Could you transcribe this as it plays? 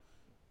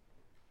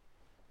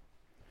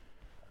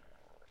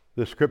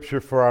The scripture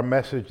for our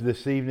message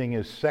this evening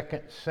is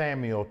 2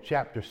 Samuel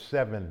chapter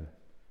 7,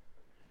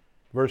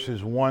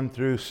 verses 1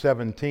 through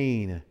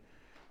 17.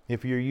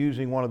 If you're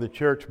using one of the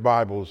church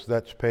Bibles,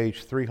 that's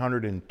page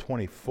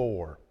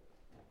 324.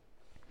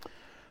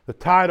 The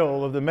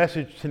title of the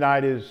message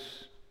tonight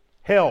is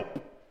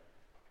Help.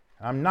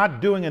 I'm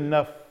Not Doing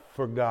Enough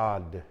for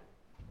God.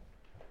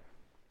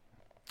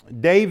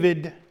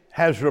 David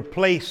has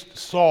replaced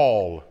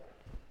Saul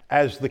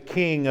as the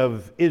king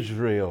of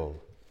Israel.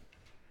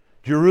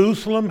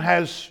 Jerusalem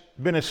has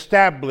been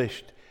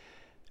established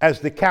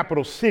as the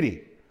capital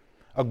city.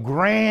 A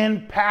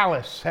grand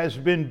palace has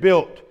been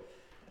built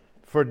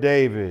for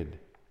David.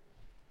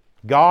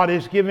 God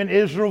has given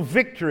Israel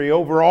victory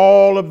over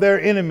all of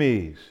their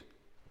enemies.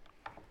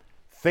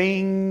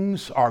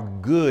 Things are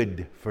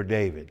good for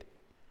David.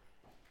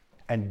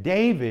 And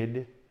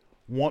David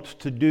wants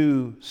to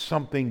do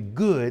something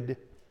good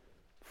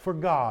for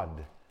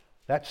God.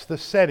 That's the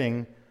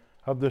setting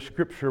of the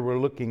scripture we're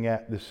looking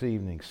at this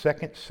evening. 2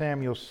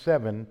 Samuel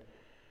 7,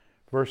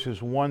 verses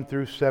 1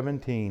 through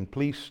 17.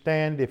 Please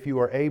stand if you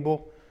are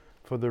able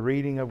for the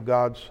reading of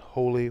God's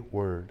holy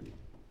word.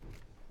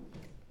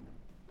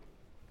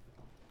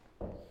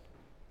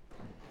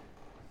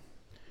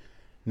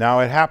 Now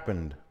it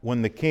happened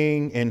when the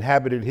king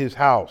inhabited his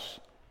house,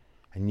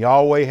 and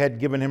Yahweh had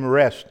given him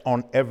rest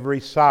on every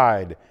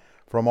side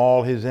from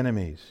all his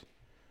enemies,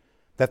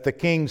 that the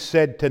king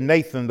said to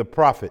Nathan the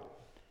prophet,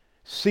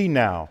 "See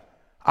now,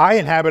 I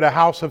inhabit a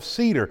house of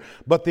cedar,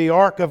 but the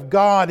ark of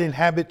God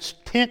inhabits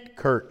tent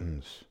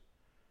curtains."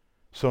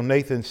 So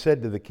Nathan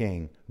said to the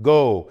king,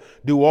 "Go,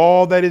 do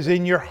all that is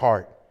in your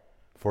heart,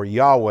 for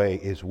Yahweh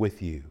is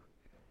with you."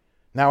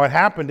 Now it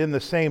happened in the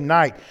same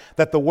night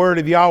that the word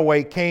of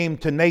Yahweh came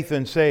to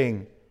Nathan,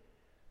 saying,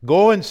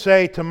 "Go and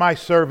say to my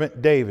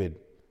servant David,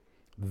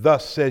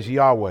 thus says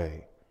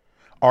Yahweh,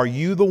 are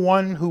you the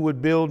one who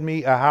would build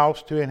me a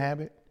house to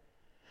inhabit?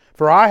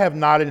 For I have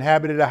not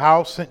inhabited a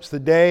house since the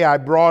day I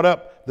brought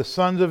up the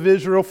sons of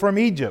Israel from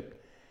Egypt,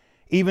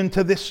 even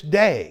to this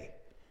day.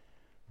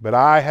 But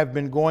I have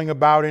been going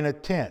about in a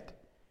tent,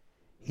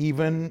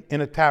 even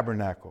in a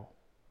tabernacle.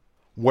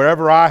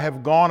 Wherever I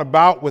have gone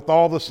about with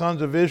all the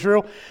sons of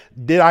Israel,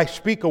 did I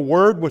speak a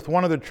word with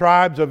one of the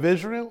tribes of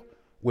Israel,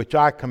 which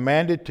I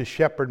commanded to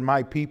shepherd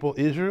my people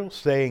Israel,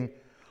 saying,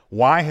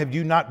 why have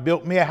you not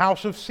built me a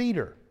house of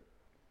cedar?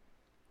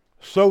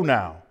 So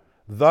now,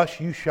 thus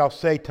you shall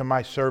say to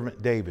my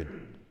servant David,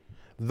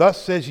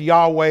 thus says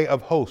Yahweh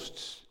of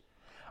hosts,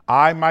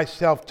 I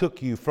myself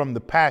took you from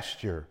the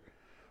pasture,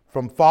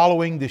 from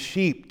following the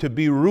sheep to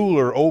be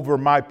ruler over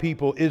my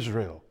people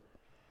Israel.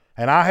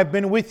 And I have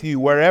been with you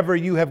wherever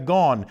you have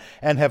gone,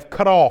 and have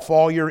cut off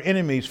all your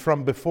enemies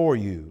from before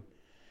you.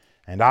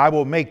 And I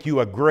will make you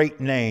a great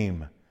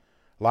name,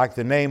 like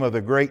the name of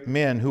the great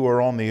men who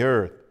are on the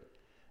earth.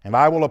 And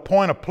I will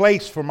appoint a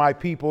place for my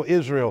people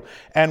Israel,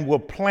 and will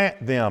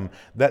plant them,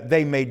 that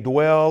they may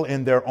dwell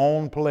in their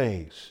own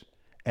place,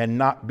 and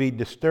not be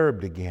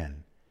disturbed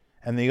again.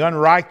 And the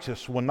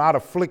unrighteous will not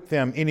afflict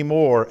them any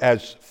more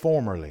as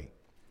formerly,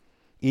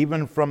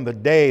 even from the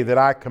day that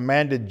I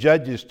commanded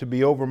judges to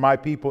be over my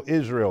people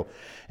Israel.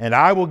 And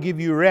I will give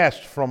you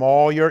rest from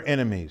all your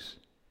enemies.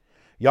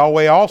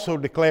 Yahweh also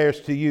declares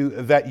to you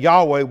that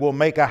Yahweh will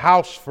make a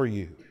house for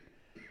you.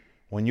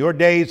 When your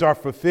days are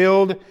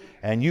fulfilled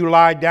and you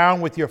lie down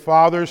with your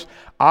fathers,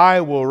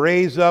 I will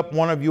raise up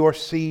one of your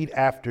seed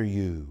after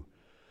you,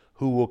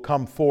 who will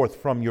come forth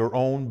from your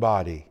own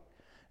body,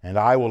 and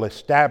I will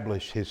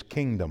establish his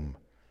kingdom.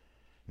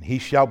 And he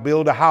shall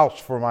build a house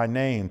for my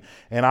name,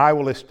 and I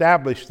will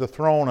establish the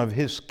throne of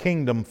his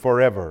kingdom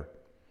forever.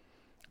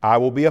 I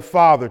will be a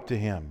father to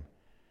him,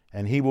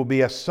 and he will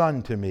be a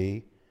son to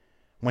me.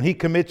 When he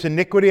commits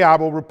iniquity, I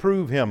will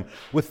reprove him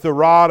with the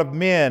rod of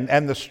men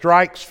and the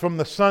strikes from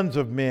the sons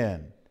of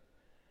men.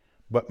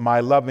 But my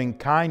loving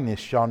kindness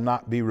shall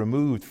not be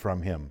removed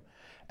from him,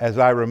 as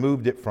I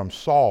removed it from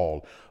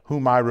Saul,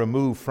 whom I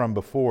removed from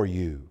before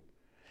you.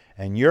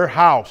 And your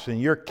house and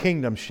your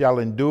kingdom shall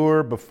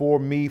endure before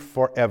me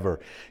forever.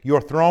 Your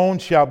throne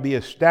shall be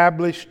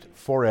established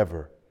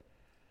forever.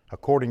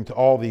 According to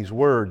all these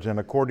words and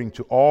according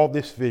to all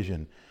this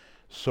vision,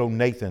 so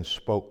Nathan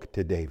spoke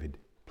to David.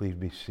 Please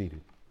be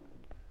seated.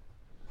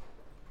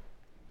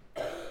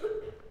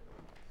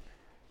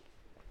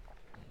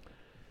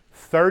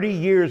 "30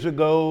 years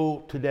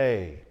ago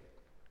today,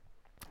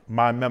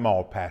 my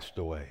Mama passed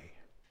away.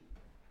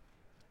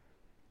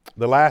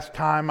 The last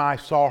time I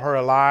saw her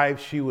alive,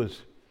 she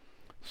was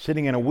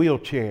sitting in a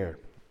wheelchair.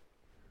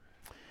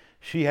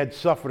 She had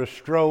suffered a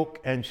stroke,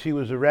 and she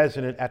was a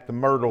resident at the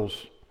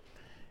Myrtles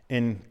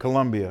in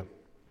Columbia.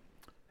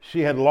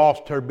 She had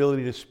lost her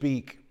ability to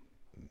speak.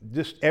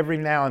 Just every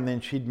now and then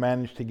she'd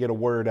manage to get a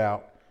word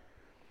out.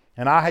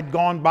 And I had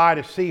gone by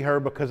to see her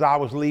because I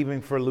was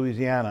leaving for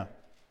Louisiana.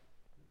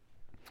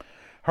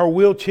 Her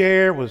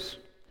wheelchair was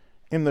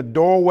in the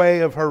doorway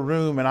of her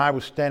room, and I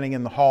was standing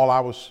in the hall. I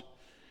was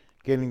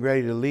getting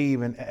ready to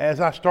leave, and as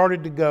I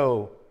started to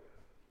go,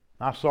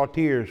 I saw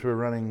tears were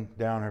running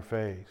down her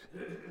face.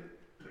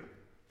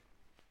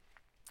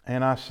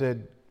 And I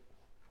said,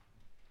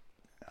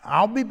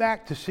 I'll be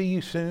back to see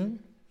you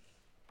soon.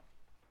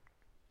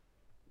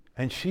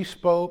 And she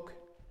spoke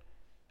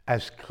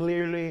as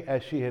clearly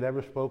as she had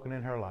ever spoken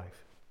in her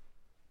life.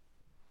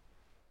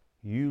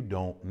 You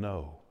don't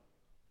know.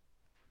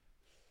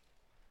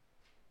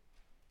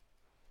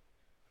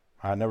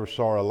 I never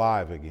saw her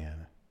alive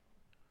again.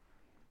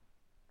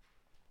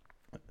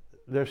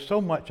 There's so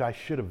much I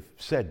should have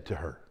said to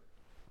her.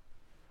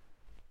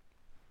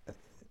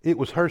 It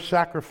was her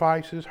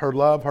sacrifices, her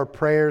love, her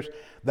prayers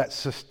that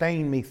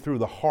sustained me through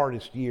the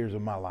hardest years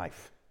of my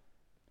life.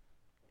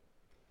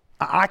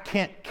 I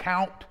can't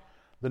count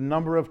the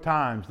number of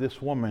times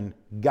this woman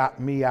got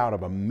me out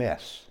of a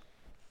mess.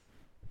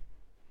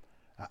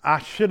 I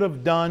should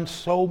have done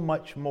so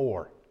much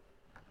more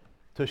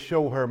to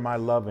show her my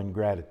love and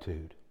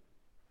gratitude.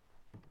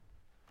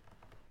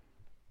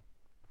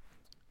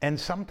 And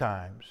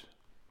sometimes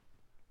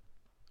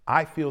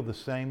I feel the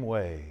same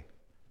way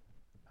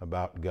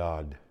about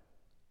God.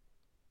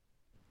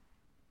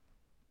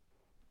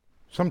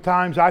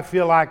 Sometimes I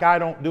feel like I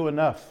don't do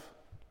enough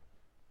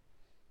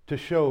to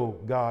show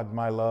God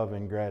my love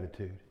and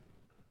gratitude.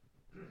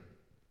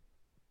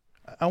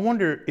 I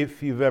wonder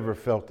if you've ever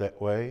felt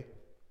that way.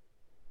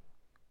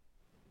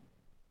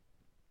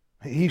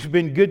 He's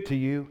been good to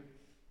you,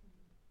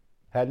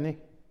 hadn't he?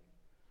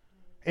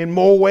 In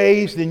more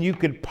ways than you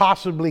could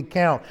possibly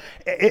count.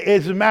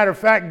 As a matter of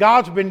fact,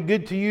 God's been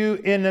good to you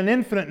in an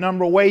infinite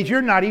number of ways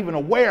you're not even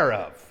aware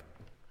of.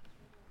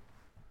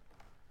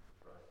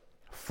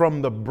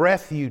 From the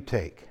breath you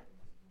take,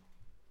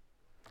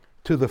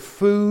 to the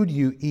food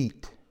you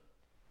eat,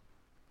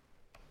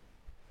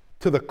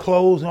 to the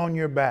clothes on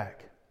your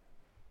back,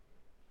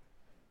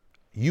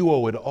 you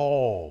owe it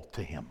all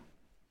to Him.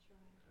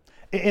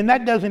 And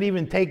that doesn't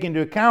even take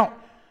into account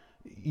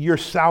your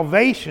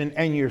salvation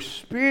and your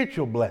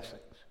spiritual blessings.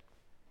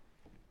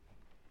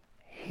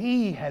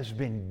 He has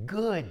been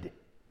good.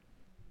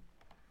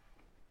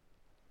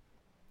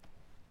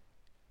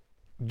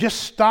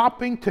 Just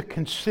stopping to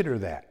consider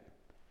that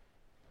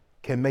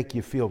can make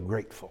you feel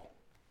grateful.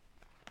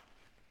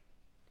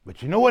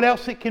 But you know what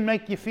else it can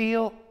make you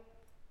feel?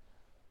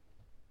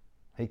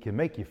 It can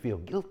make you feel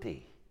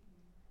guilty.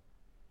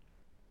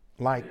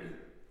 Like,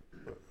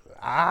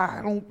 I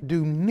don't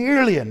do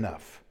nearly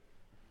enough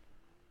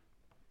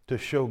to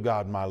show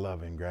God my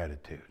love and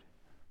gratitude.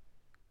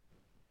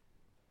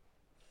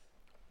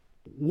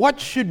 What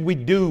should we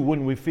do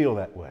when we feel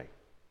that way?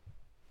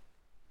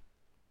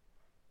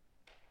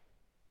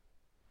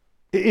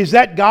 Is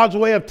that God's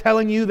way of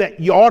telling you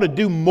that you ought to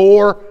do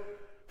more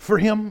for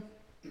Him?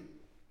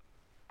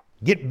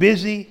 Get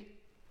busy?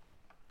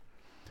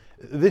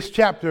 This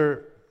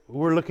chapter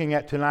we're looking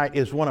at tonight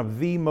is one of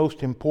the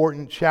most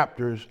important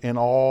chapters in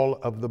all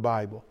of the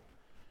Bible.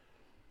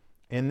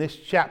 In this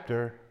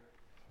chapter,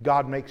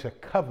 God makes a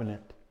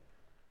covenant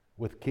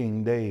with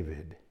King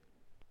David.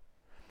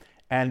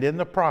 And in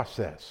the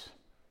process,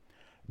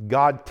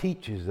 God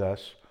teaches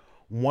us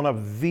one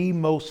of the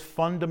most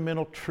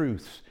fundamental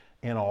truths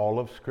in all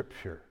of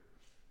Scripture.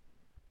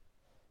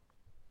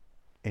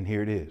 And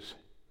here it is.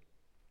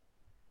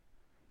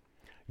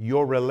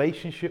 Your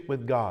relationship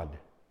with God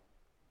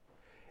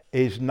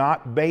is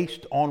not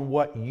based on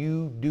what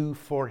you do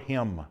for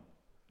Him,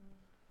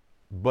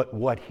 but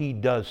what He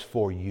does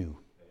for you.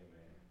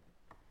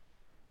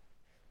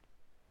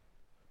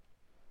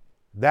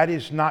 That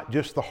is not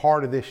just the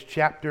heart of this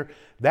chapter.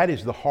 That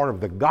is the heart of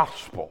the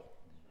gospel.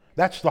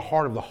 That's the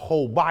heart of the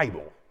whole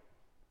Bible.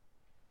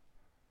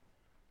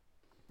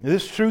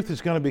 This truth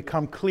is going to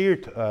become clear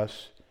to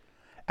us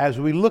as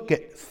we look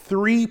at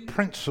three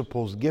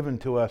principles given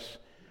to us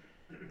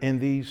in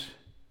these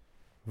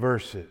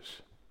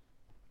verses.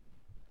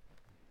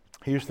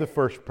 Here's the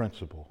first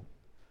principle.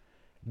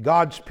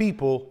 God's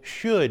people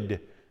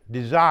should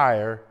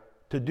desire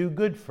to do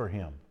good for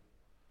Him.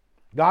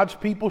 God's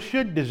people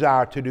should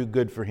desire to do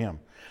good for Him.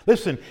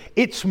 Listen,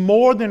 it's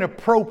more than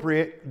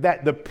appropriate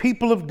that the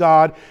people of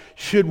God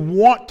should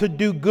want to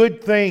do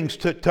good things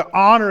to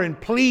honor and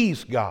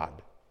please God.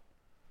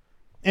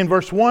 In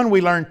verse 1,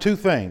 we learn two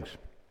things.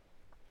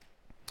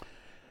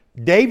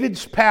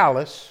 David's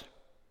palace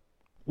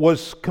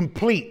was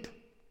complete.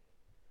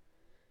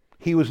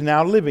 He was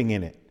now living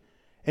in it.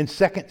 In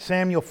 2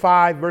 Samuel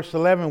 5, verse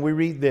 11, we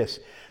read this.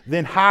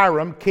 Then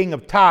Hiram, king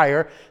of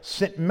Tyre,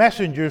 sent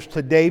messengers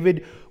to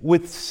David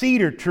with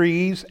cedar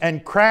trees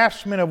and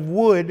craftsmen of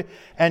wood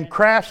and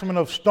craftsmen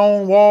of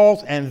stone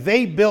walls, and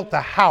they built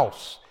a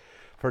house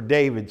for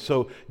David.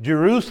 So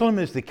Jerusalem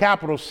is the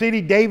capital city.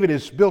 David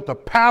has built a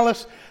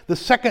palace. The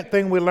second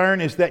thing we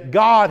learn is that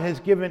God has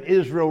given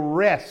Israel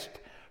rest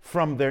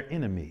from their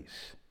enemies.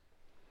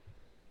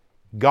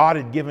 God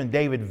had given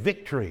David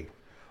victory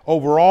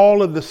over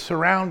all of the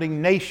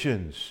surrounding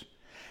nations,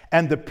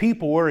 and the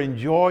people were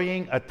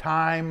enjoying a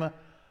time of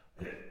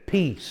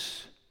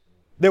peace.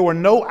 There were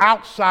no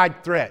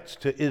outside threats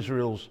to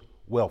Israel's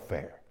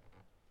welfare.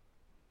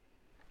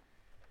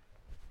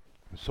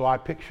 So I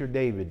picture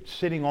David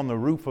sitting on the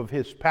roof of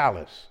his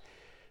palace,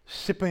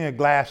 sipping a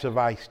glass of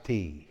iced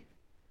tea,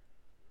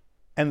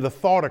 And the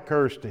thought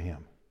occurs to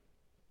him.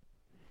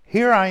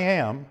 Here I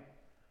am,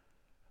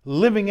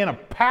 living in a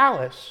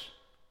palace,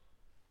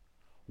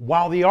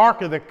 while the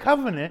Ark of the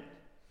Covenant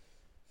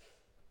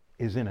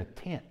is in a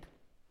tent.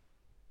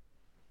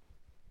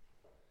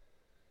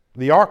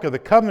 The Ark of the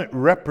Covenant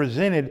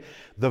represented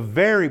the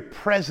very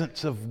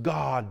presence of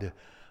God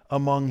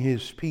among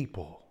his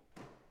people.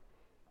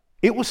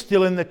 It was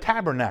still in the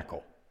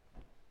tabernacle,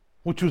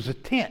 which was a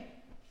tent.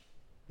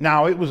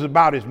 Now, it was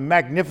about as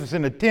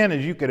magnificent a tent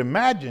as you could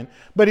imagine,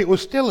 but it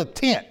was still a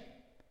tent.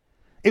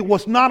 It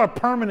was not a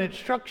permanent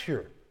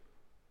structure.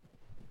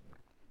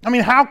 I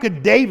mean, how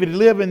could David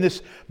live in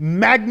this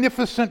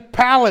magnificent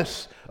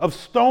palace of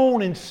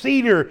stone and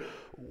cedar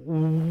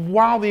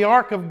while the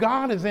Ark of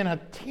God is in a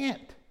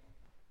tent?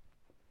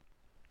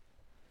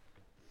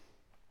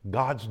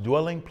 God's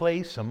dwelling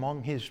place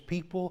among his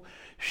people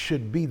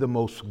should be the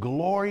most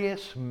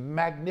glorious,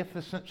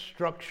 magnificent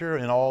structure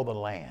in all the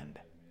land.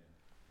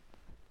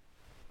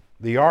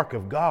 The Ark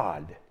of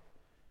God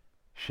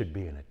should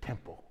be in a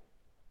temple.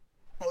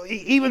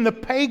 Even the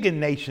pagan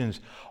nations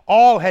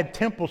all had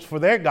temples for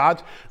their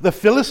gods. The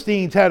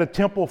Philistines had a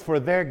temple for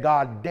their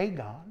god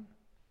Dagon.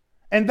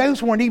 And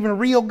those weren't even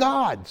real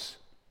gods.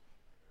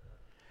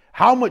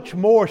 How much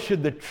more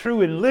should the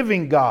true and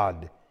living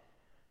God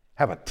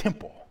have a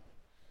temple?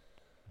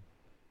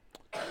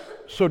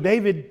 So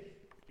David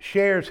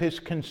shares his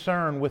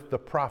concern with the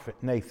prophet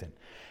Nathan.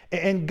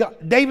 And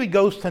David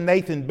goes to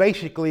Nathan.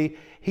 Basically,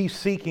 he's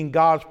seeking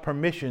God's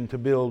permission to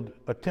build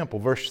a temple.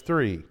 Verse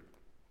 3.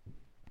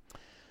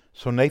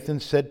 So Nathan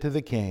said to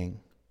the king,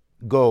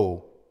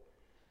 "Go,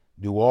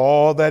 do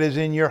all that is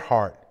in your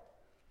heart,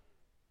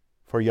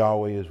 for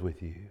Yahweh is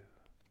with you."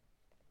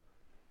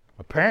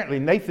 Apparently,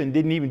 Nathan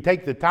didn't even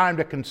take the time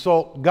to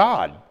consult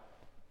God.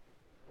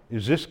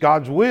 Is this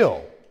God's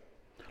will?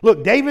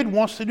 Look, David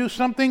wants to do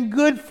something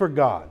good for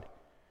God.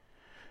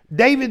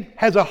 David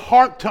has a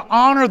heart to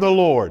honor the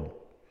Lord.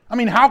 I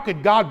mean, how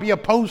could God be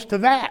opposed to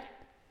that?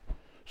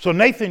 So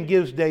Nathan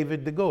gives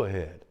David the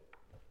go-ahead.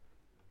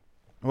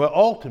 Well,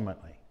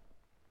 ultimately,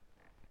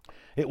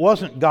 it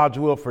wasn't God's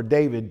will for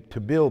David to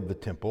build the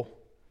temple,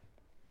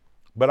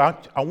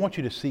 but I want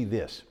you to see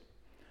this.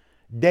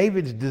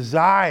 David's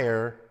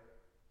desire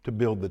to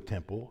build the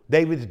temple,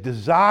 David's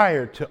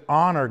desire to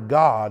honor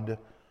God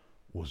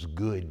was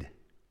good.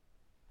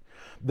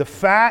 The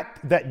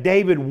fact that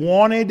David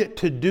wanted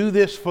to do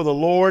this for the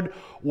Lord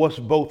was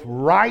both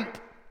right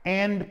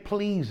and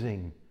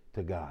pleasing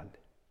to God.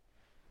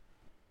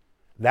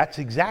 That's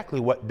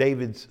exactly what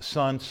David's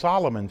son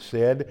Solomon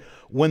said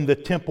when the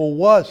temple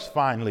was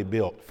finally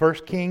built.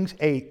 1 Kings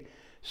 8,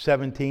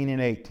 17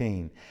 and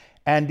 18.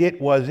 "And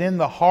it was in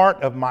the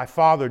heart of my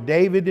father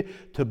David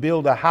to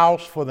build a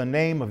house for the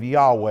name of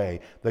Yahweh,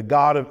 the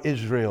God of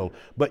Israel.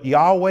 But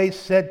Yahweh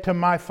said to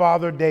my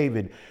father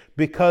David,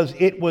 because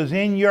it was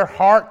in your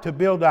heart to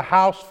build a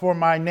house for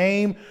my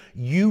name,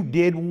 you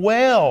did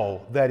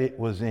well that it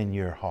was in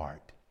your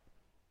heart."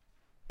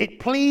 It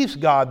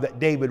pleased God that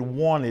David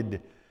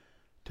wanted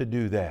to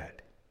do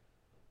that.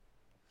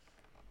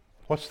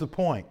 What's the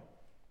point?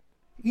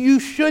 You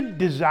should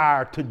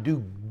desire to do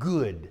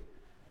good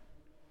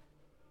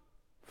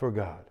for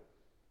God.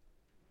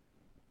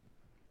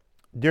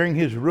 During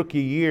his rookie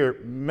year,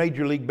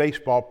 Major League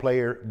Baseball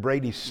player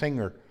Brady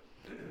Singer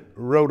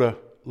wrote a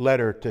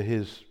letter to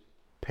his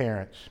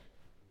parents.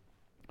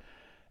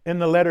 In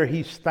the letter,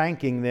 he's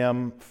thanking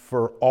them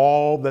for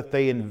all that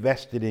they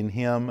invested in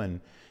him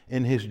and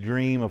in his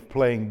dream of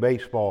playing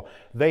baseball.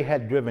 They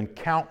had driven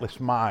countless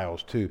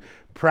miles to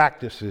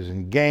practices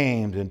and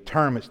games and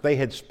tournaments. They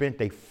had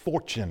spent a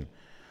fortune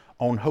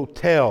on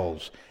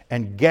hotels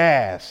and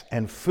gas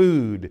and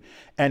food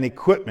and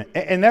equipment.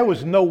 And there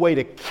was no way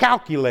to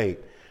calculate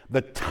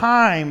the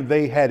time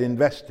they had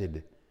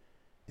invested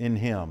in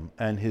him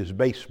and his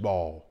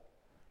baseball.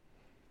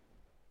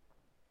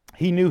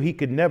 He knew he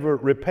could never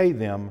repay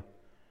them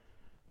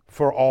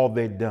for all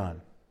they'd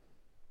done.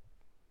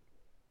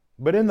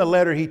 But in the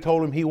letter, he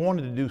told them he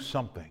wanted to do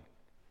something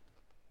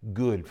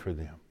good for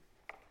them.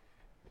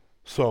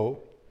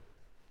 So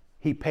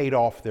he paid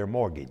off their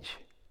mortgage,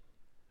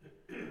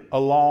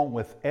 along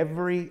with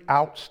every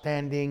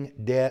outstanding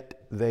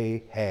debt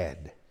they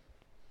had.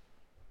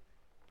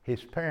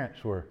 His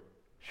parents were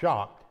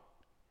shocked,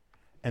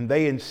 and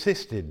they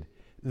insisted,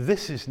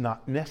 "This is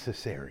not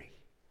necessary."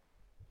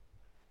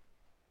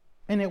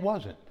 And it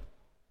wasn't.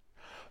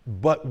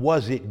 But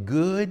was it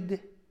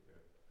good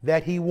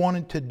that he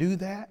wanted to do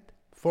that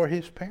for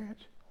his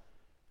parents?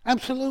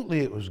 Absolutely,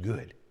 it was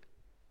good.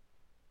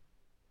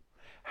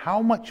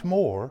 How much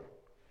more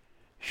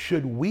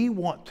should we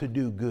want to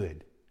do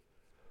good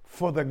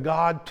for the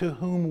God to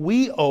whom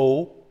we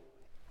owe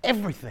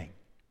everything?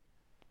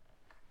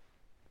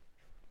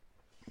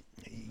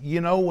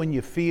 You know, when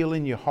you feel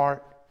in your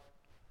heart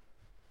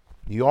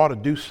you ought to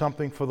do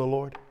something for the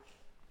Lord,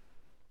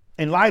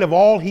 in light of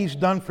all he's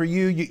done for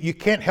you, you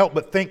can't help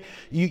but think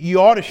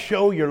you ought to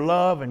show your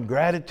love and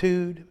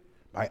gratitude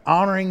by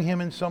honoring him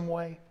in some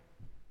way.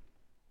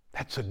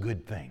 That's a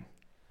good thing.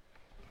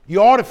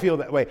 You ought to feel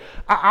that way.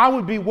 I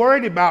would be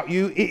worried about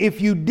you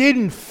if you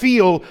didn't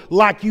feel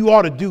like you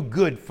ought to do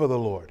good for the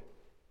Lord.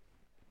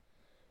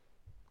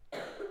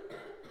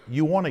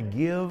 You want to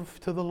give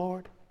to the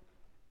Lord?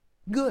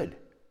 Good.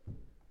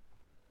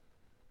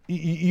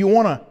 You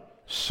want to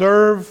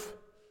serve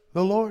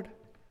the Lord?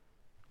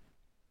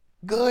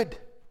 Good.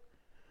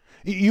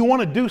 You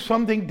want to do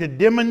something to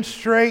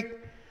demonstrate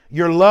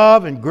your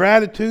love and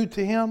gratitude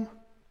to Him?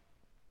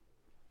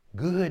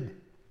 Good.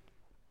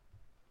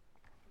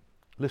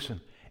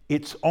 Listen,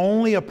 it's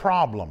only a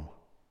problem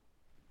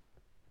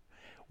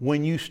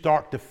when you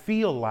start to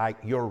feel like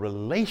your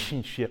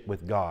relationship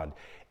with God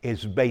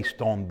is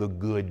based on the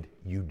good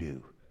you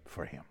do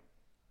for Him.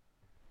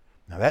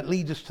 Now that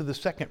leads us to the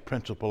second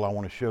principle I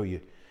want to show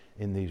you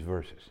in these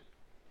verses.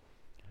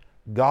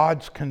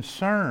 God's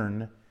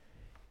concern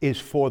is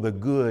for the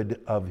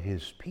good of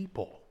His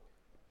people.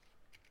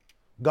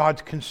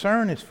 God's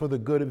concern is for the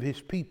good of His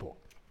people.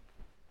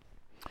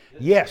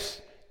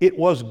 Yes, it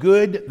was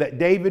good that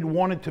David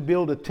wanted to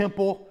build a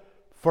temple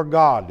for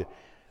God,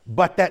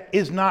 but that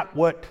is not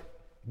what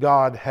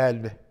God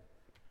had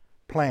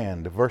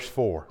planned. Verse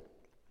 4.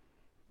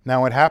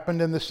 Now it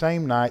happened in the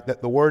same night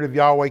that the word of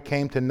Yahweh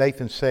came to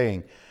Nathan,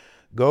 saying,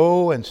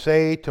 Go and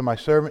say to my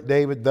servant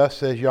David, Thus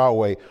says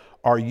Yahweh,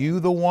 Are you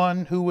the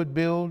one who would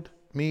build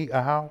me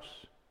a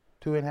house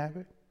to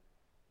inhabit?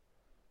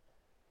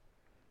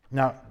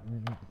 Now,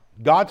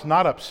 God's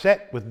not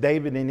upset with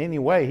David in any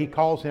way. He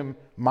calls him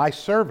my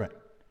servant.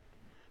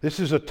 This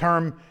is a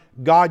term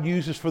God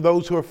uses for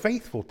those who are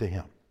faithful to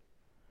Him.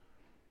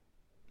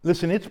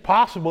 Listen, it's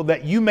possible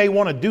that you may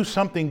want to do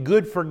something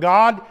good for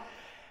God,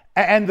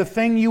 and the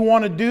thing you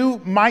want to do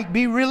might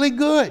be really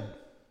good.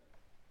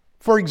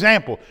 For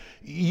example,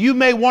 you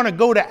may want to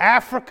go to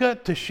Africa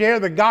to share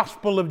the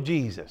gospel of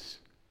Jesus.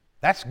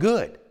 That's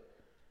good.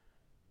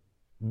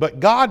 But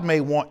God may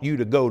want you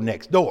to go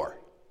next door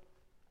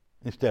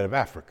instead of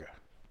Africa.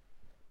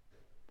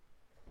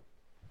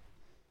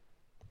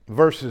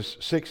 Verses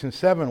 6 and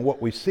 7,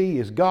 what we see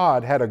is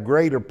God had a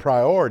greater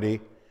priority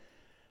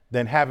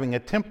than having a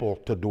temple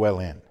to dwell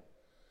in.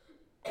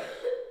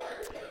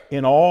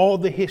 In all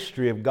the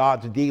history of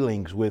God's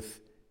dealings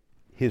with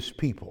His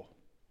people,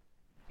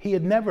 He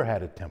had never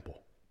had a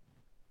temple.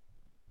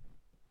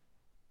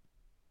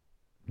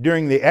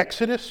 During the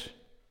Exodus,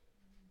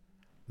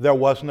 there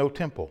was no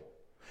temple.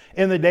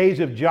 In the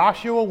days of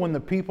Joshua, when the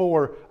people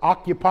were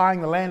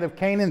occupying the land of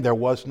Canaan, there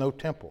was no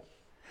temple.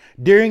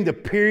 During the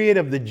period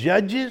of the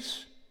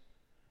judges,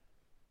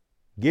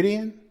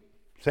 Gideon,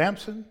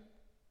 Samson,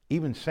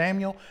 even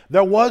Samuel,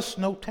 there was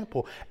no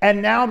temple.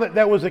 And now that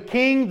there was a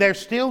king, there's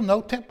still no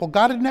temple.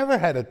 God had never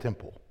had a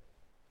temple.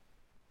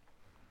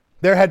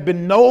 There had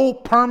been no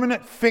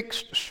permanent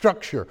fixed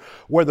structure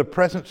where the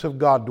presence of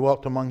God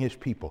dwelt among His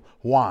people.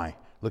 Why?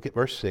 Look at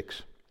verse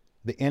 6,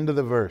 the end of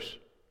the verse.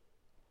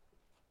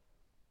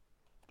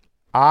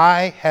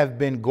 I have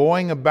been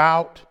going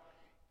about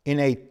in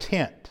a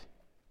tent,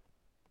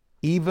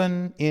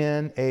 even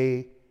in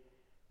a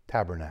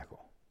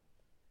tabernacle.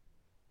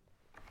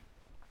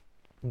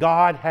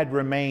 God had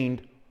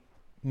remained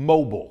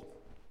mobile,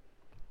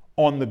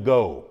 on the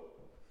go.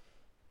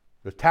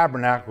 The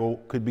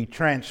tabernacle could be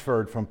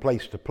transferred from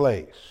place to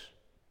place.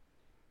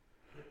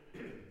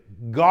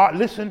 God,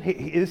 listen,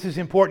 this is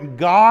important.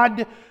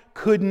 God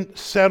couldn't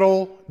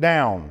settle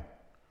down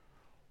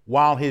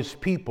while His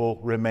people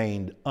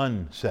remained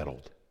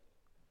unsettled.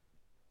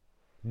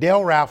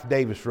 Dale Ralph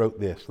Davis wrote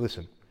this.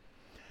 Listen.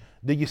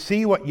 Do you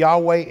see what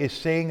Yahweh is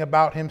saying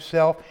about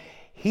Himself?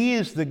 He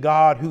is the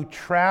God who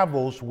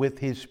travels with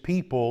His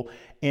people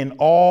in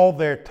all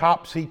their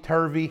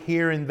topsy-turvy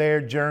here and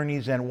there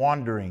journeys and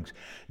wanderings.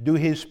 Do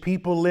His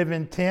people live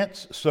in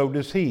tents? So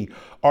does He.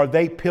 Are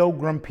they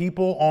pilgrim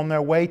people on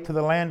their way to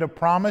the land of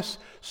promise?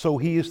 So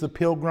He is the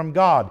pilgrim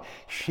God,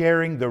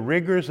 sharing the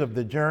rigors of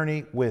the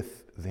journey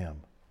with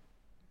them.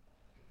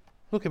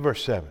 Look at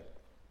verse 7.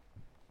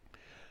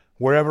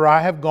 Wherever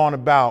I have gone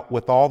about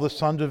with all the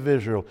sons of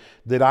Israel,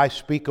 did I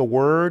speak a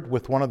word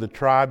with one of the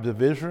tribes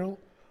of Israel,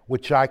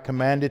 which I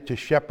commanded to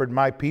shepherd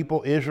my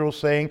people Israel,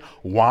 saying,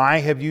 Why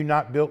have you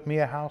not built me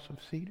a house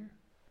of cedar?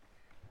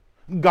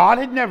 God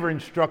had never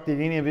instructed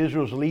any of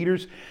Israel's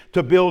leaders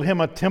to build Him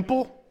a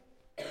temple.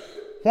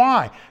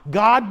 Why?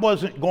 God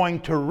wasn't going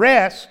to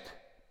rest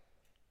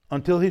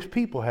until His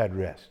people had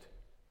rest.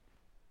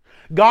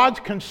 God's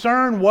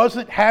concern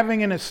wasn't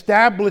having an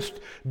established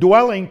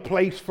dwelling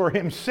place for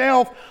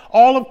Himself.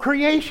 All of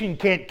creation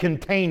can't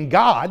contain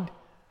God.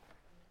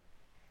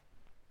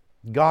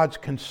 God's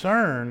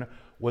concern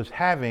was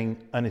having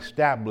an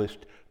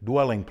established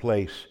dwelling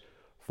place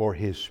for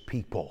His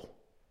people.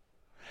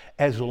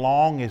 As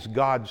long as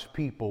God's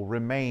people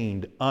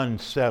remained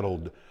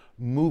unsettled,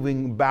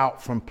 moving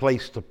about from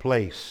place to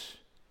place,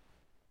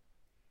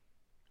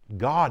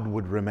 God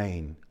would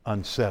remain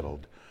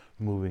unsettled,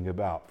 moving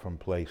about from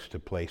place to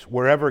place.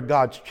 Wherever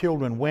God's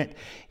children went,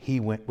 He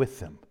went with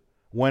them.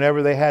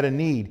 Whenever they had a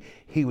need,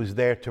 He was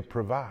there to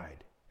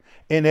provide.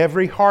 In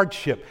every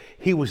hardship,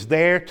 He was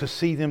there to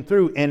see them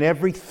through. In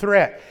every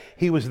threat,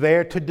 He was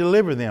there to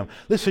deliver them.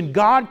 Listen,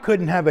 God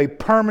couldn't have a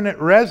permanent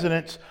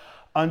residence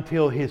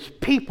until His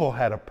people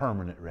had a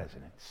permanent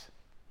residence.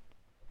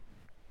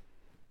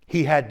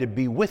 He had to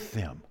be with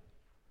them.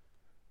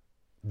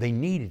 They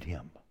needed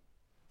Him.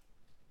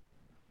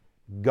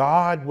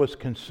 God was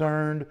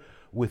concerned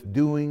with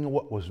doing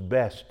what was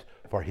best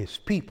for His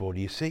people.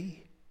 Do you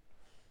see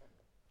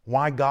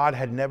why God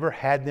had never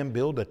had them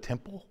build a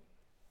temple?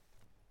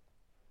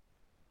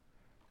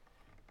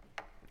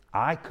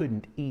 I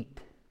couldn't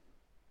eat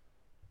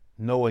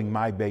knowing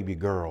my baby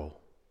girl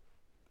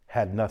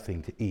had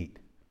nothing to eat.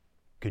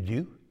 Could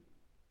you?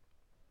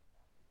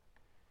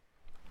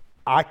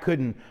 I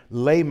couldn't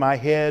lay my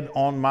head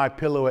on my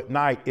pillow at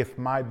night if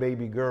my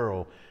baby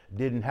girl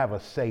didn't have a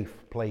safe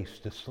place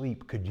to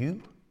sleep. Could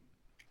you?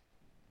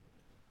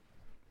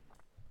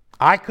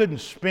 I couldn't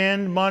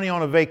spend money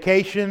on a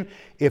vacation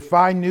if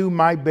I knew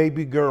my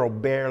baby girl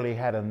barely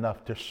had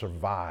enough to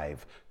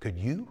survive. Could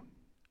you?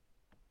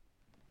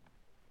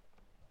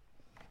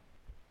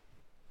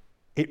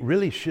 It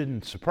really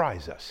shouldn't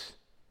surprise us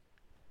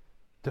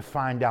to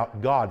find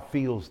out God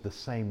feels the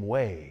same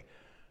way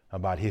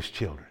about His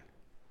children.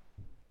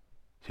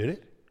 Should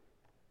it?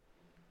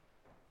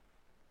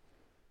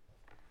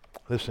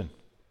 Listen,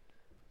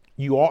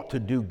 you ought to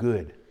do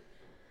good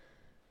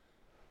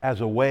as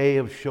a way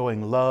of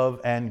showing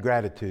love and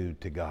gratitude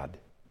to God.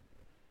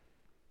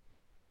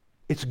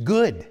 It's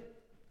good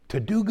to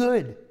do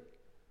good.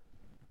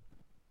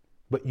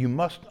 But you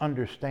must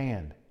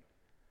understand,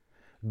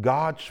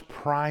 God's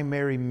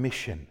primary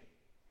mission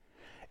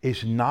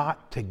is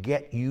not to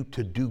get you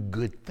to do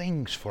good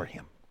things for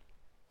Him.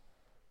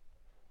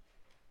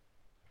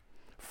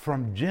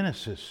 From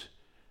Genesis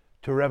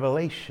to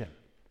Revelation,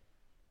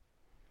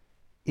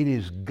 it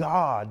is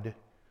God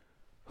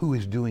who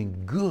is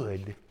doing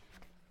good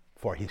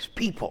for His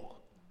people.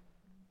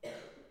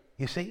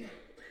 You see?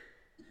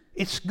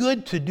 It's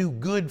good to do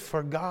good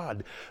for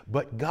God,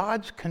 but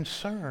God's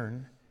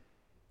concern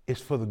is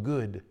for the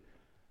good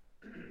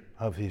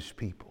of His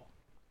people.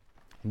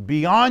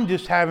 Beyond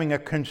just having a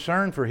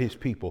concern for His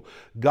people,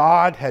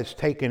 God has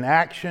taken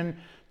action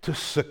to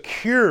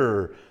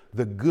secure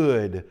the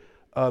good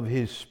of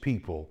His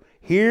people.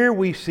 Here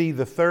we see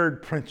the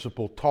third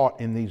principle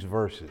taught in these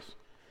verses.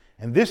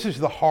 And this is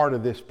the heart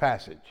of this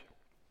passage.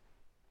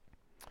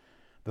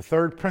 The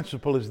third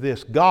principle is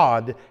this: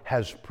 God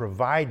has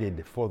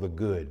provided for the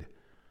good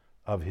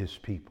of His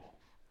people.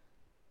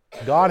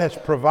 God has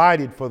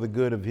provided for the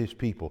good of His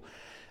people.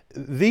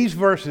 These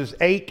verses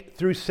 8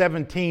 through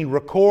 17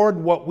 record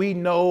what we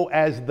know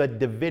as the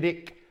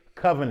Davidic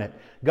covenant,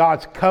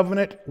 God's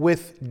covenant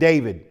with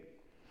David.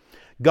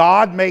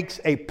 God makes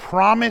a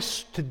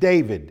promise to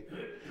David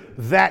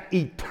that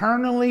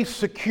eternally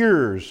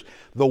secures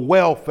the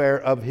welfare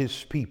of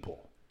His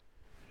people.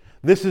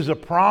 This is a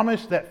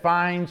promise that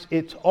finds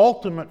its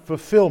ultimate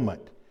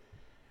fulfillment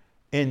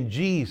in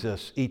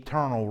Jesus'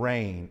 eternal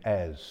reign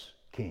as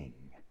King.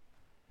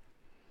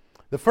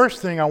 The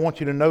first thing I want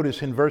you to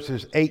notice in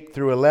verses 8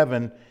 through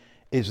 11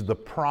 is the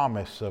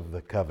promise of the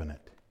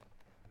covenant.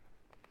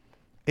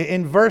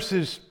 In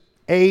verses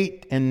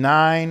 8 and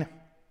 9,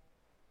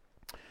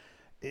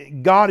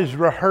 God is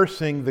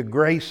rehearsing the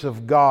grace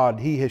of God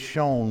He has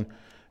shown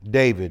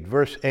David.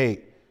 Verse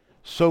 8,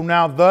 so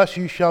now thus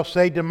you shall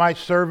say to my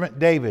servant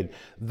David,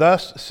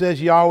 thus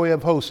says Yahweh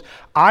of hosts,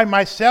 I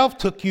myself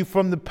took you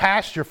from the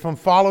pasture, from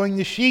following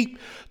the sheep,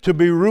 to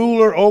be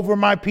ruler over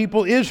my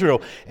people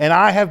Israel. And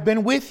I have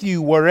been with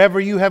you wherever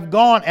you have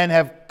gone, and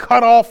have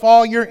cut off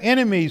all your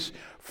enemies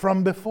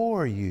from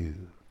before you.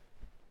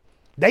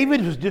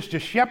 David was just a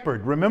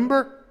shepherd,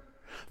 remember?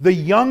 The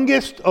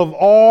youngest of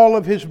all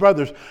of his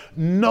brothers.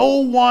 No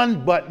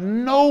one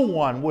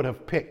would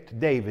have picked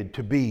David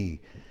to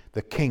be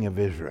the king of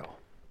Israel.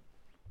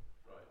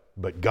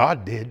 But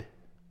God did.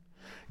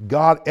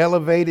 God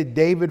elevated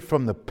David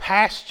from the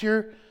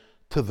pasture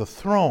to the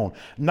throne.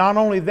 Not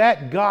only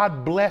that,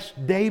 God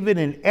blessed David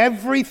in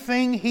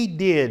everything he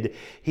did.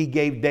 He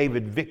gave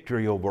David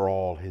victory over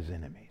all his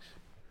enemies.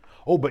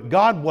 Oh, but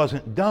God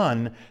wasn't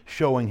done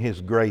showing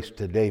His grace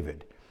to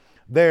David.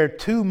 There are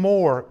two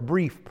more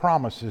brief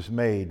promises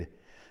made.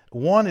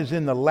 One is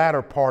in the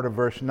latter part of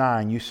verse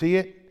 9. You see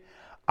it?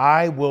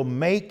 I will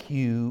make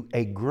you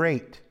a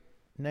great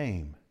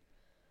name.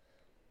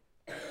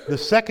 The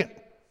second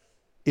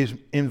is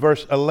in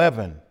verse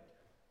 11.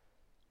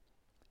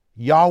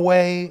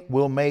 Yahweh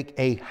will make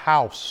a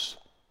house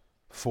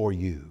for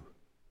you.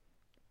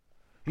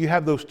 You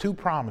have those two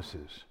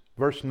promises,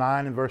 verse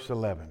 9 and verse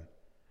 11.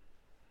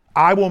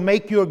 I will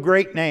make you a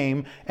great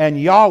name,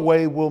 and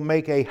Yahweh will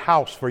make a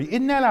house for you.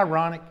 Isn't that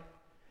ironic?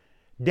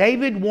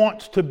 David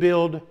wants to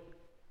build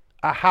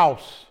a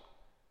house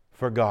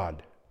for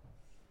God.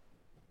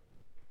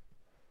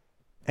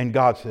 And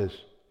God says,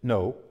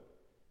 no,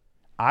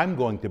 I'm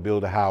going to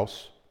build a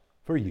house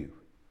for you.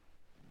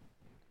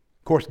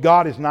 Of course,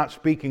 God is not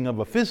speaking of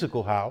a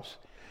physical house.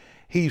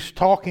 He's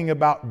talking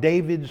about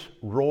David's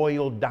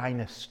royal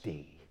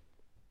dynasty.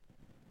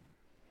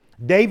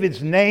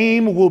 David's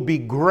name will be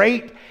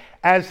great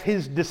as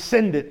his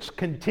descendants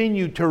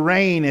continue to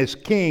reign as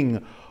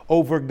king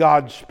over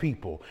God's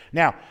people.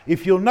 Now,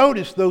 if you'll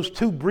notice those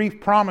two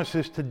brief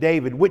promises to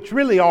David, which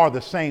really are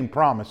the same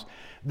promise,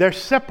 they're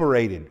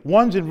separated.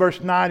 One's in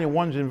verse 9 and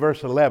one's in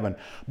verse 11.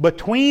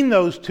 Between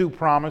those two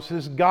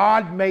promises,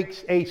 God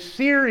makes a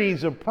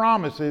series of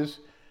promises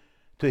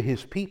to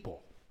his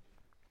people.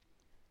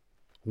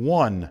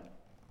 One,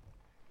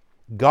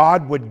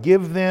 God would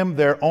give them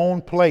their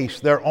own place,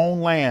 their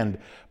own land.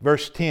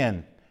 Verse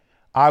 10,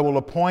 I will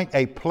appoint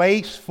a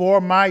place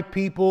for my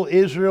people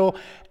Israel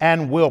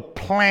and will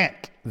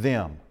plant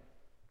them.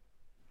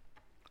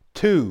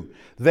 2,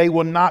 they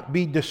will not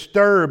be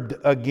disturbed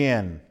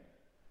again.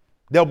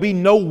 There'll be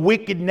no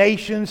wicked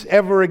nations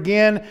ever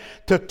again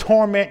to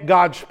torment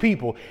God's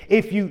people.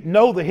 If you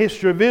know the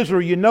history of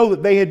Israel, you know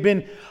that they had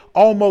been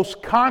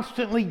almost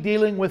constantly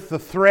dealing with the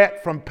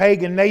threat from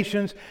pagan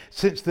nations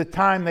since the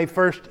time they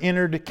first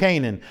entered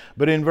Canaan.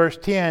 But in verse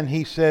 10,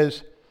 he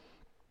says,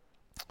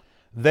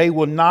 they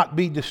will not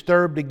be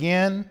disturbed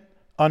again.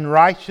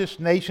 Unrighteous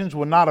nations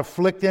will not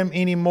afflict them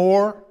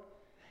anymore,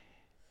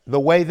 the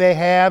way they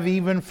have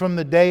even from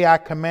the day I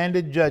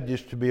commanded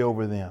judges to be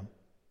over them.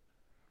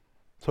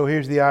 So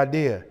here's the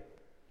idea.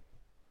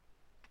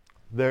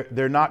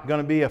 They're not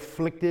going to be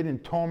afflicted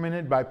and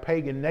tormented by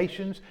pagan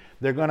nations.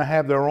 They're going to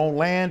have their own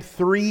land.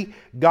 3,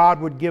 God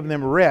would give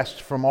them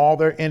rest from all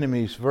their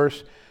enemies.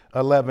 Verse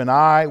 11,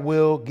 I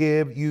will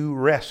give you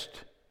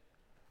rest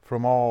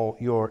from all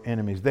your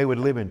enemies. They would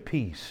live in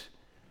peace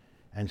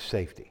and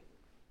safety.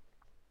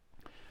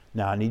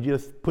 Now, I need you to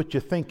put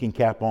your thinking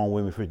cap on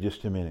with me for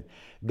just a minute.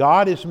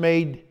 God has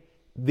made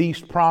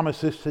these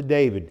promises to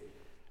David.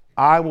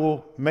 I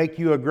will make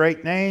you a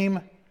great name,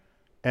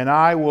 and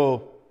I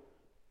will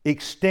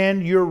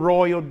extend your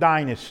royal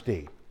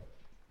dynasty.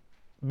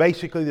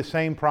 Basically the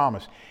same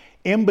promise.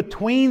 In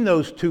between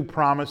those two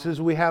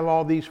promises, we have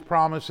all these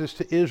promises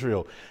to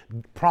Israel.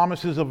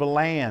 Promises of a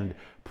land,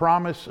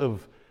 promise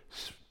of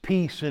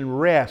peace and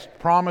rest,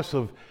 promise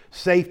of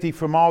safety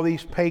from all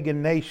these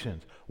pagan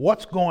nations.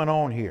 What's going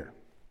on here?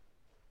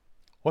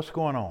 What's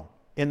going on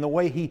in the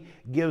way he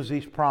gives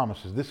these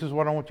promises? This is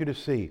what I want you to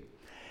see.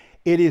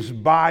 It is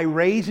by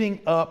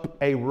raising up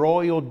a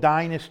royal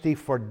dynasty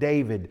for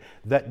David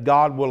that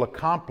God will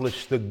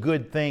accomplish the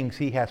good things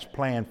he has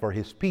planned for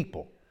his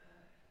people.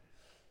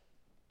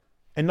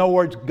 In other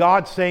words,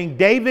 God's saying,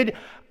 David,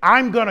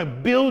 I'm going to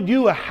build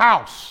you a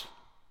house.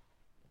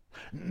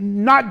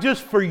 Not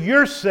just for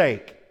your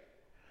sake,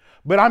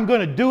 but I'm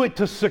going to do it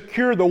to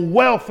secure the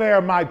welfare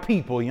of my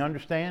people. You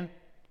understand?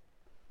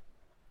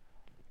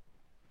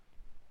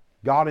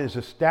 God is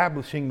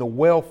establishing the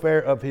welfare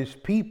of his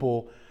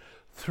people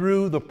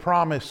through the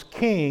promised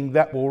king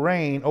that will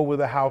reign over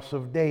the house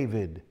of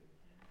David.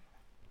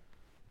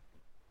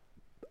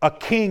 A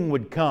king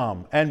would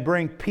come and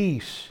bring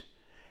peace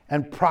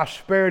and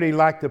prosperity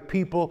like the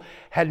people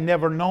had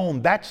never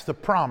known. That's the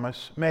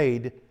promise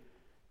made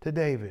to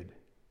David.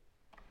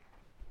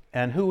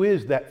 And who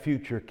is that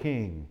future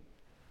king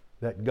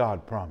that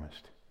God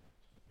promised?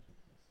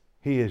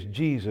 He is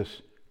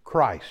Jesus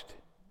Christ.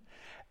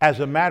 As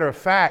a matter of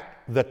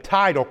fact, the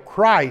title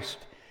Christ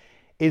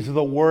is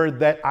the word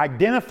that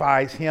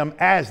identifies him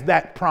as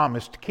that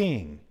promised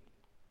king.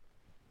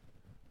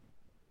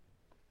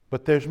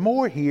 But there's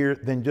more here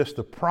than just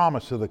the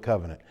promise of the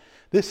covenant.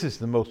 This is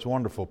the most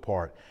wonderful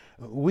part.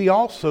 We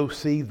also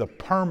see the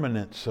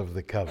permanence of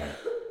the covenant.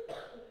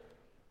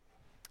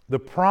 The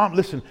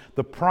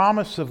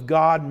promise of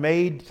God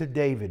made to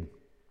David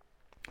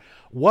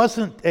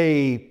wasn't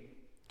a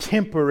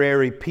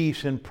temporary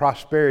peace and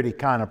prosperity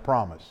kind of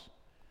promise.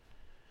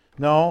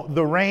 No,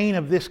 the reign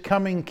of this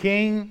coming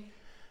king,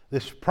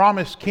 this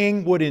promised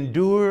king, would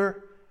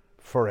endure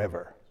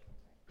forever.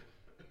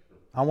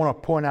 I want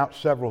to point out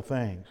several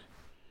things.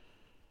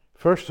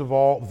 First of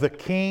all, the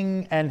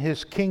king and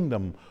his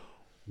kingdom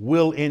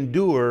will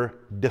endure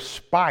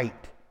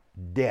despite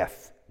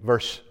death.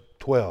 Verse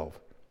 12.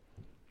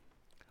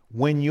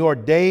 When your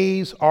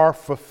days are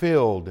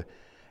fulfilled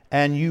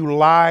and you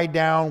lie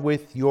down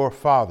with your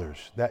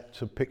fathers,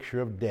 that's a picture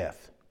of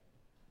death,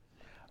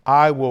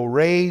 I will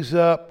raise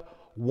up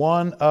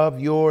one of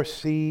your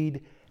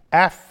seed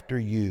after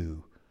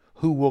you,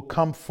 who will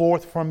come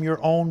forth from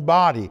your own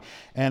body,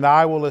 and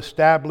I will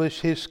establish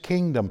his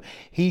kingdom.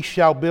 He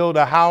shall build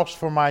a house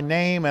for my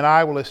name, and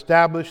I will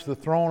establish the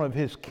throne of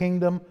his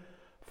kingdom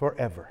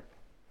forever.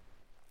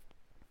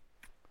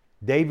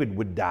 David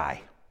would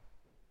die.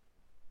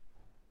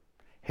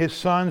 His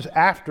sons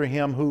after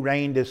him, who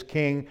reigned as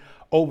king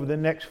over the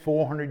next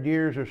 400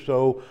 years or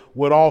so,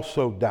 would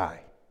also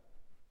die.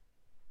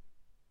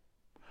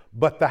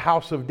 But the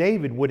house of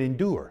David would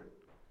endure,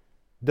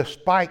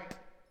 despite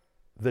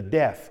the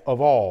death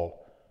of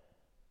all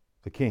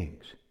the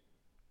kings.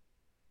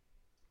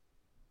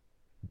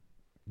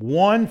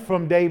 One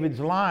from David's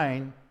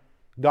line,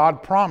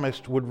 God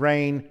promised, would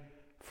reign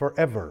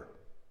forever.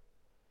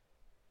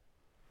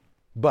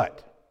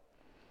 But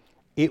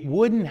it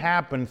wouldn't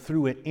happen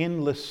through an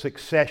endless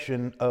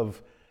succession of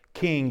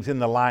kings in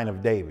the line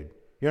of David.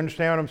 You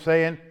understand what I'm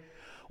saying?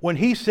 When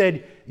he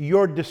said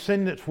your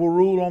descendants will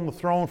rule on the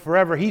throne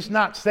forever, he's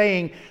not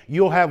saying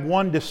you'll have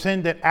one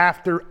descendant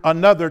after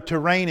another to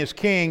reign as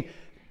king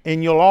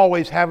and you'll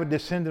always have a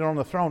descendant on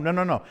the throne. No,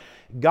 no, no.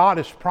 God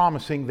is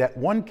promising that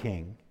one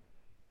king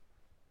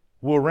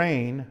will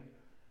reign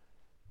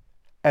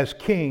as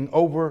king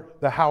over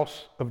the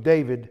house of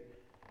David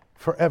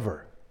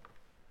forever,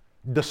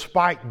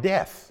 despite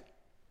death.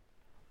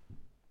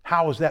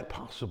 How is that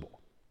possible?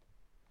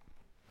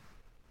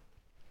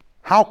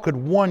 How could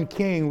one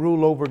king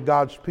rule over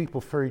God's people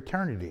for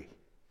eternity?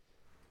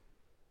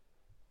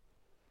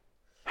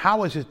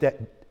 How is it that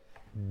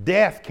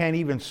death can't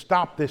even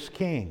stop this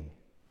king?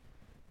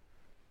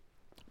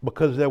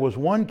 Because there was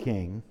one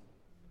king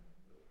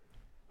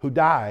who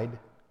died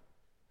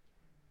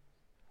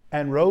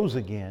and rose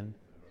again,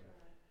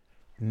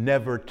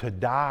 never to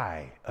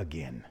die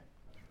again.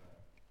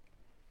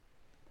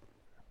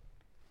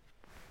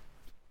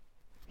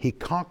 He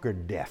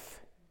conquered death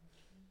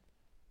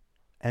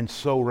and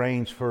so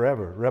reigns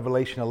forever.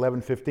 Revelation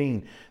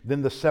 11:15.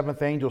 Then the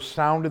seventh angel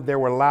sounded. There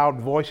were loud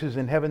voices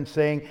in heaven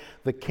saying,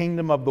 the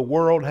kingdom of the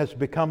world has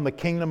become the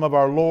kingdom of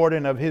our Lord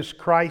and of his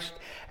Christ,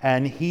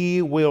 and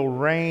he will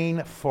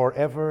reign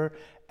forever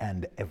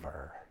and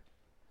ever.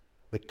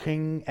 The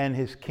king and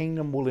his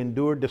kingdom will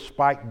endure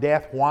despite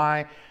death.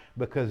 Why?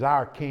 Because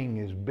our king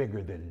is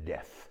bigger than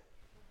death.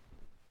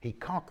 He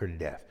conquered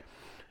death.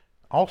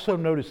 Also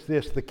notice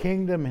this, the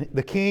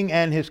king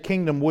and his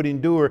kingdom would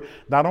endure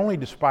not only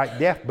despite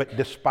death, but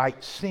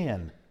despite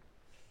sin.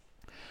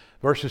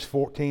 Verses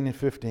 14 and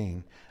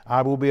 15.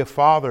 I will be a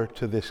father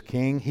to this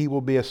king. He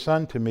will be a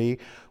son to me.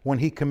 When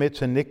he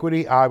commits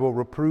iniquity, I will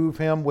reprove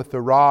him with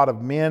the rod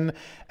of men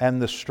and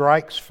the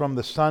stripes from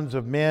the sons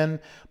of men.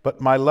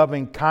 But my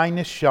loving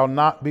kindness shall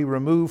not be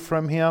removed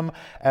from him,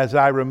 as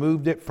I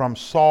removed it from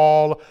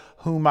Saul,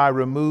 whom I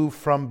removed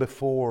from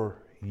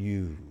before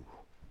you.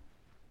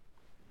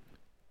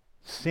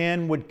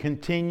 Sin would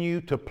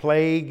continue to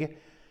plague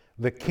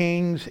the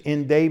kings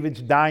in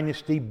David's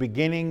dynasty,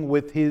 beginning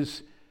with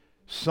his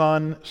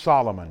son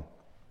Solomon.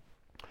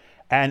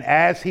 And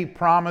as he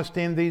promised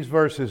in these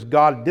verses,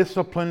 God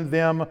disciplined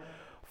them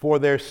for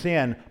their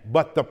sin.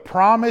 But the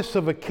promise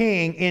of a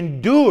king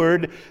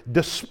endured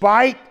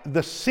despite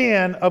the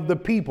sin of the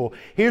people.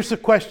 Here's the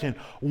question.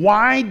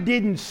 Why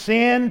didn't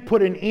sin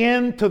put an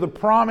end to the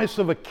promise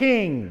of a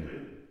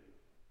king?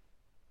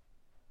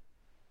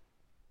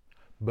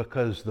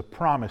 Because the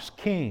promised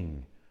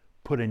king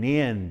put an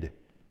end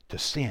to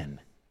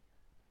sin.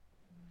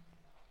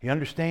 You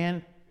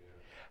understand?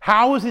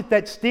 How is it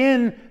that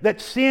sin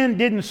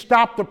didn't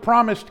stop the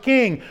promised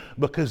king?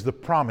 Because the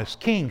promised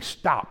king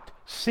stopped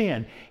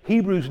sin.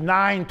 Hebrews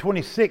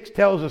 9:26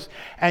 tells us,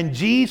 and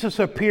Jesus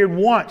appeared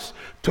once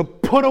to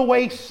put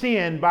away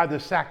sin by the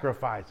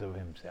sacrifice of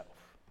himself.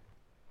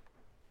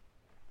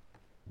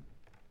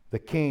 The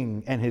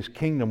king and his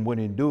kingdom would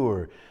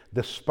endure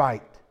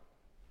despite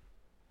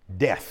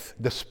death,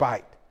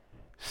 despite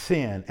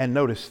sin. And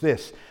notice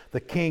this, the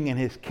king and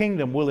his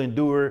kingdom will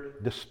endure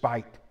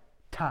despite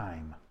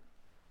time.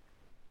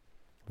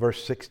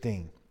 Verse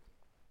 16,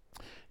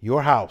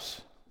 your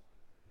house,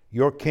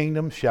 your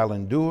kingdom shall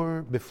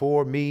endure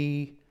before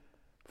me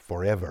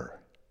forever.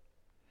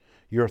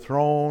 Your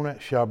throne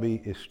shall be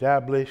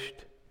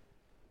established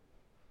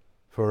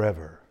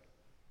forever.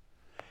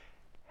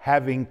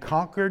 Having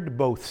conquered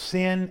both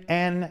sin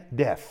and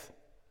death,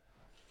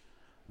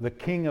 the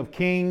King of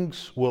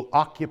Kings will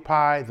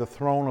occupy the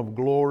throne of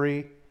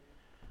glory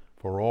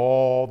for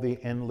all the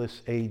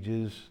endless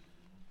ages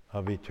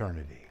of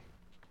eternity.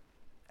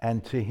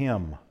 And to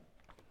him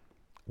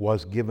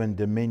was given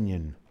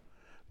dominion,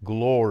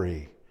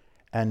 glory,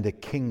 and a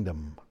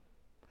kingdom,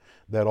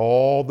 that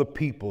all the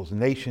peoples,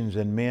 nations,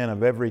 and men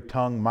of every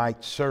tongue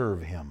might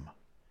serve him.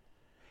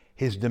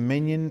 His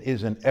dominion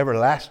is an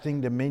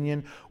everlasting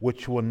dominion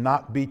which will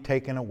not be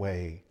taken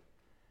away,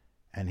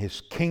 and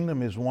his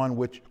kingdom is one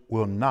which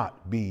will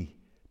not be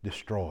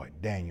destroyed.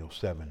 Daniel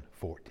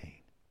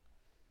 7:14.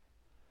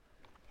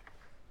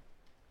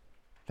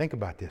 Think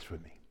about this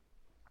with me.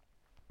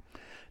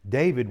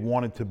 David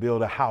wanted to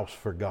build a house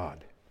for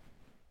God.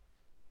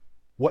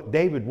 What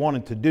David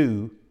wanted to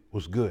do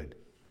was good.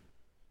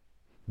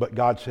 But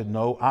God said,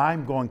 no,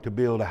 I'm going to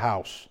build a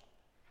house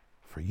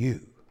for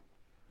you.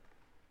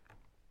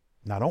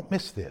 Now don't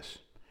miss this.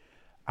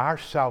 Our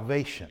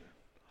salvation,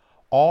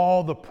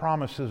 all the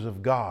promises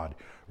of God,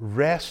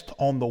 rest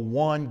on the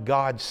one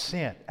God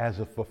sent as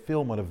a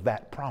fulfillment of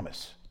that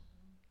promise.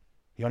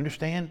 You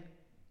understand?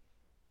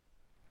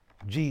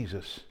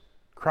 Jesus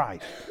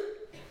Christ.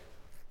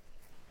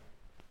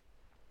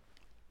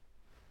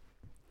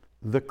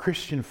 The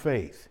Christian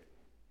faith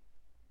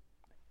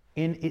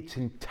in its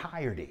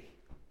entirety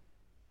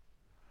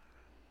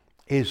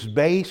is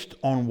based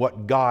on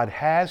what God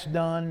has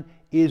done,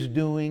 is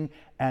doing,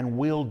 and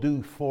will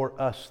do for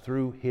us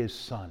through his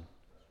Son.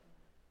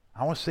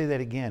 I want to say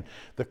that again.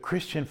 The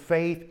Christian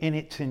faith in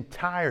its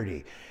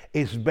entirety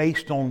is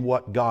based on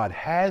what God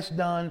has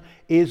done,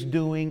 is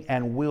doing,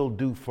 and will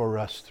do for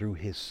us through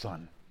his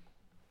Son.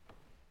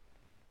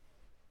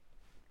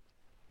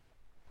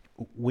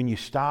 when you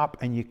stop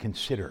and you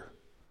consider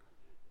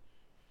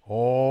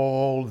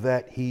all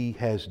that He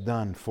has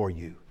done for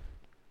you,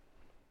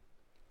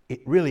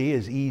 it really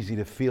is easy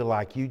to feel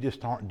like you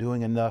just aren't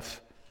doing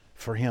enough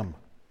for Him.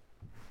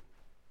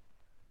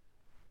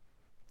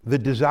 The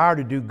desire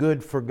to do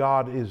good for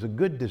God is a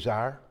good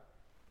desire,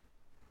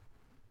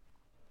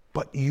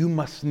 but you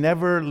must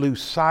never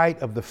lose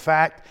sight of the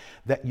fact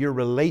that your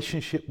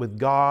relationship with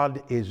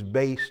God is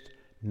based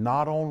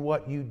not on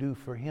what you do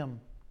for Him,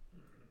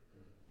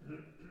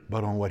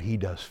 but on what He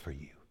does for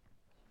you.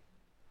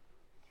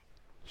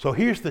 So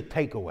here's the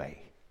takeaway.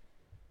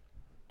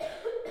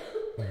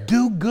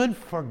 Do good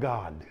for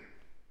God,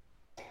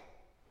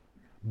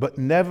 but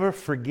never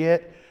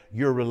forget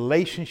your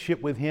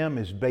relationship with Him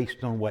is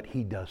based on what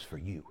He does for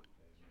you.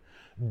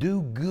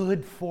 Do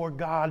good for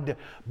God,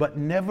 but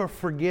never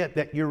forget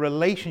that your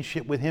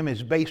relationship with Him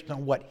is based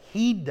on what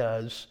He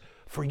does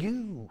for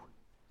you.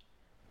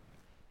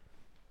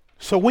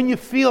 So when you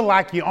feel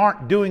like you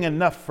aren't doing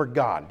enough for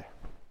God,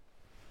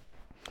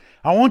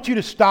 I want you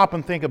to stop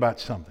and think about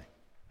something.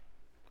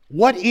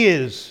 What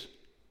is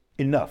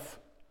enough?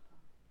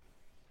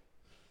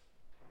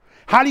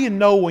 How do you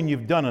know when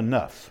you've done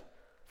enough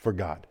for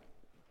God?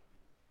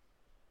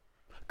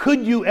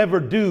 Could you ever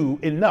do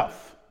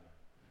enough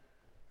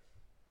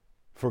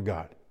for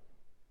God?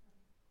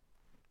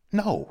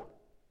 No.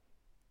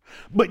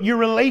 But your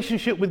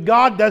relationship with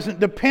God doesn't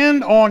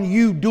depend on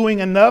you doing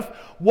enough.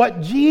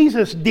 What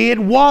Jesus did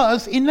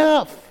was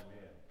enough.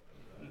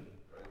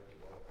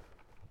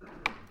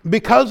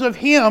 Because of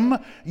Him,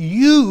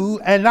 you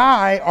and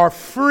I are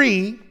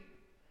free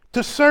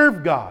to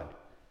serve God.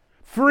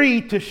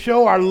 Free to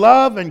show our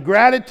love and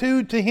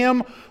gratitude to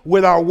Him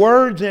with our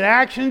words and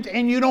actions,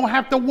 and you don't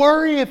have to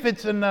worry if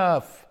it's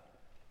enough.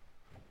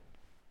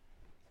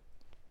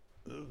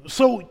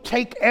 So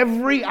take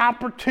every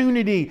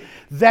opportunity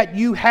that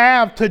you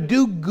have to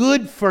do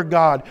good for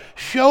God.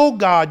 Show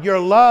God your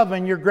love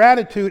and your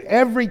gratitude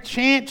every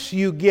chance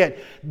you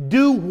get.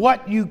 Do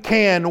what you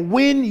can,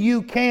 when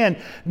you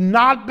can.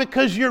 Not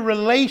because your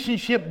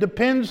relationship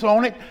depends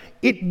on it.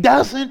 It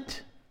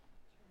doesn't.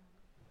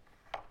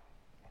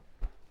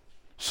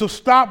 So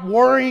stop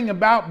worrying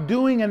about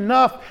doing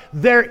enough.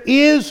 There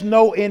is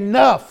no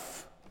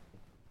enough.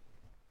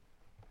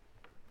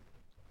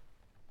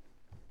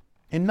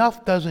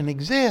 Enough doesn't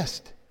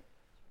exist.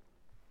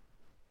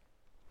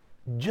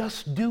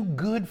 Just do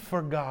good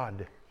for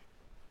God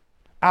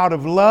out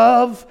of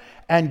love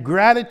and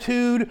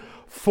gratitude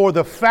for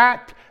the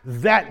fact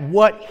that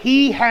what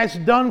He has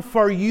done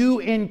for you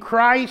in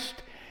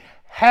Christ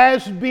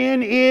has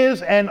been,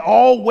 is, and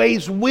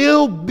always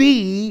will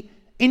be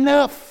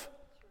enough.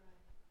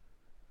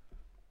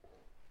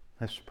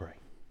 Let's pray.